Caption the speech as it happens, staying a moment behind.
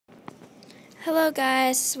Hello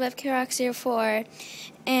guys, WebKrox04,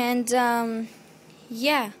 and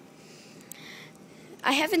yeah,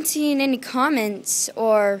 I haven't seen any comments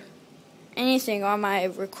or anything on my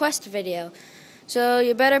request video, so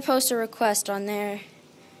you better post a request on there,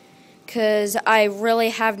 because I really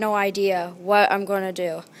have no idea what I'm going to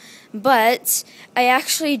do. But I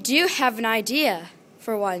actually do have an idea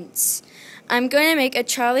for once. I'm going to make a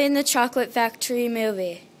Charlie and the Chocolate Factory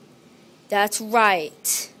movie. That's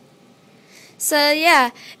right. So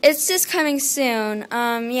yeah, it's just coming soon.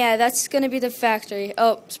 Yeah, that's gonna be the factory.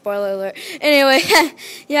 Oh, spoiler alert. Anyway,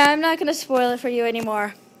 yeah, I'm not gonna spoil it for you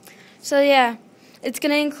anymore. So yeah, it's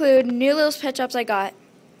gonna include new Little Pet Shops I got.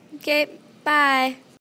 Okay, bye.